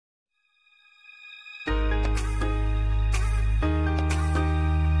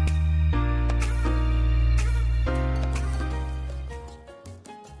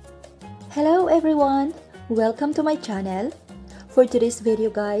everyone! Welcome to my channel. For today's video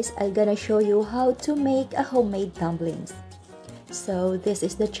guys, I'm gonna show you how to make a homemade dumplings. So this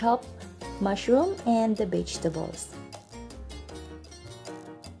is the chopped mushroom and the vegetables.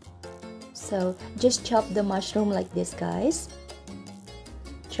 So just chop the mushroom like this guys.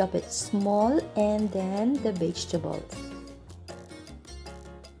 Chop it small and then the vegetables.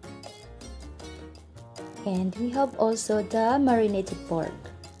 And we have also the marinated pork.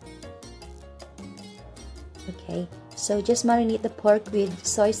 Okay, so just marinate the pork with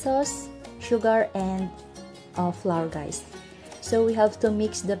soy sauce, sugar, and flour guys. So we have to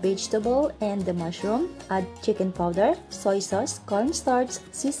mix the vegetable and the mushroom, add chicken powder, soy sauce, cornstarch,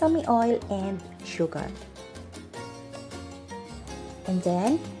 sesame oil, and sugar. And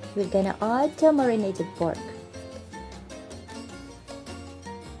then we're gonna add the marinated pork.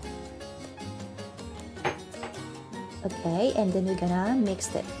 Okay, and then we're gonna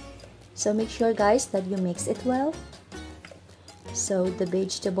mix it. So make sure guys that you mix it well. So the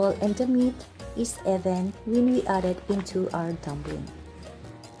vegetable and the meat is even when we add it into our dumpling.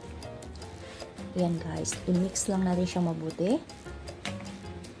 Ayan guys, i-mix lang natin siya mabuti.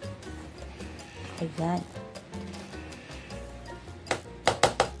 Ayan.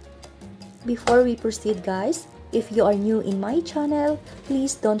 Before we proceed guys, if you are new in my channel,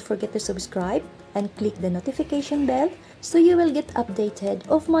 please don't forget to subscribe and click the notification bell so you will get updated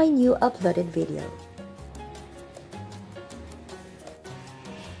of my new uploaded video.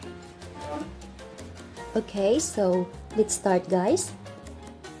 Okay, so let's start guys.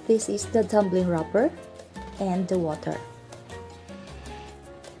 This is the dumpling wrapper and the water.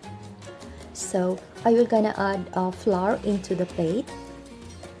 So I will gonna add flour into the plate.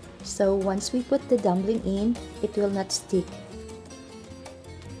 So once we put the dumpling in, it will not stick.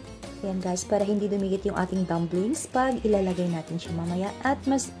 Ayan guys, para hindi dumikit yung ating dumplings pag ilalagay natin siya mamaya at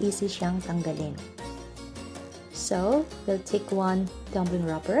mas easy siyang tanggalin. So, we'll take one dumpling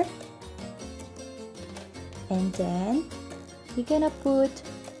wrapper. And then, we're gonna put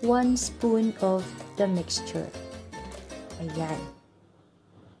 1 spoon of the mixture. Ayan.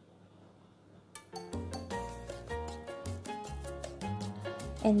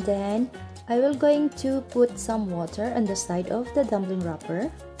 And then, I will going to put some water on the side of the dumpling wrapper.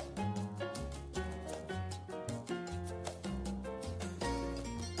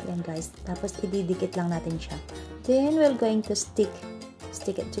 Ayan guys, tapos ididikit lang natin siya. Then, we're going to stick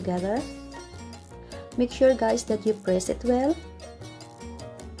it together. Make sure guys that you press it well.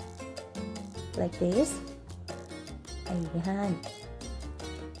 Like this. Ayan.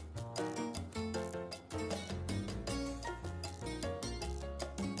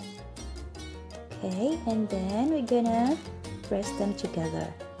 Okay, and then we're gonna press them together.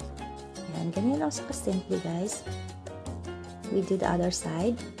 Ayan, ganyan lang simple guys. We do the other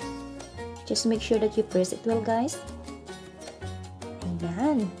side. Just make sure that you press it well guys.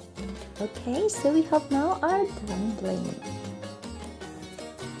 Ayan. Okay, so we have now our dumpling.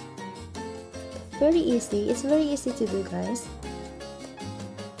 Very easy. It's very easy to do guys.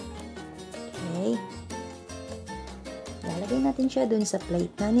 Okay. Lalagay natin siya dun sa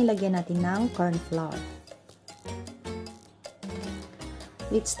plate na nilagyan natin ng corn flour.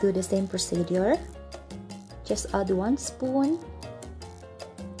 Let's do the same procedure. Just add 1 spoon.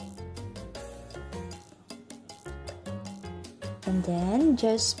 And then,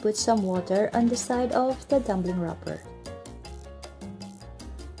 just put some water on the side of the dumpling wrapper.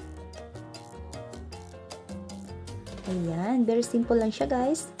 Ayan, very simple lang siya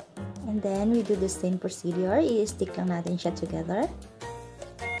guys. And then, we do the same procedure. I-stick lang natin siya together.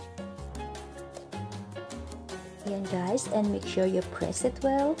 Ayan guys, and make sure you press it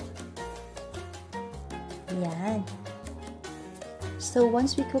well. Ayan. So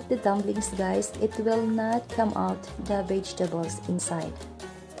once we cook the dumplings guys, it will not come out the vegetables inside.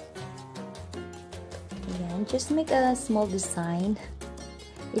 Ayan, just make a small design.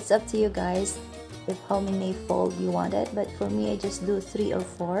 It's up to you guys if how many fold you want it, but for me I just do 3 or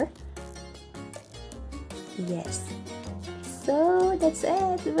 4. Yes. So that's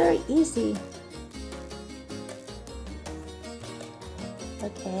it, very easy.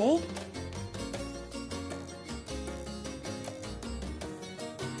 Okay.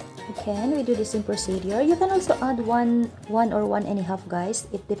 Again, we do the same procedure. You can also add one or 1.5 guys.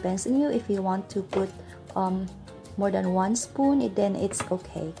 It depends on you. If you want to put more than 1 spoon, then it's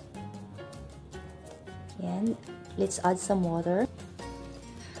okay. And let's add some water.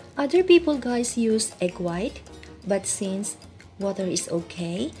 Other people guys use egg white, but since water is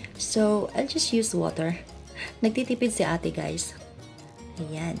okay, so I'll just use water. Nagtitipid si ate guys.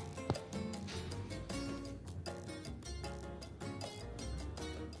 Ayan.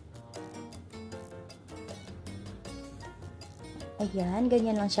 Ayan,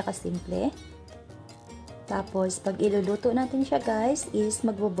 ganyan lang siya kasimple. Tapos, pag iluluto natin siya guys, is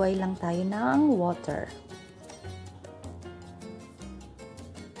magbo-boil lang tayo ng water.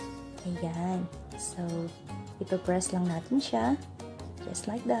 Ayan. So, ipapress lang natin siya. Just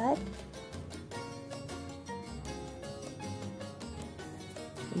like that.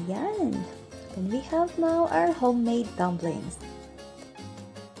 Ayan. And we have now our homemade dumplings.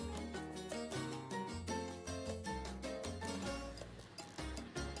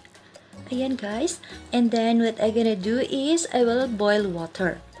 Ayan guys, and then what I'm gonna do is I will boil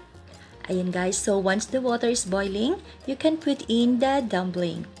water. Ayan guys, so once the water is boiling, you can put in the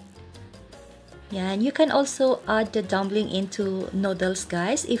dumpling. Yan, you can also add the dumpling into noodles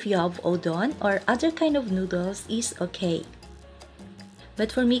guys if you have udon or other kind of noodles is okay.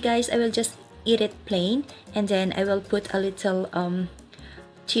 But for me guys, I will just eat it plain and then I will put a little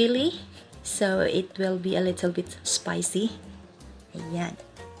chili so it will be a little bit spicy. Ayan.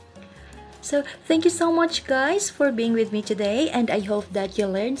 So, thank you so much guys for being with me today and I hope that you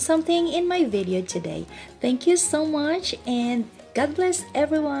learned something in my video today. Thank you so much and God bless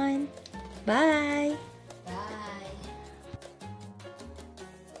everyone. Bye!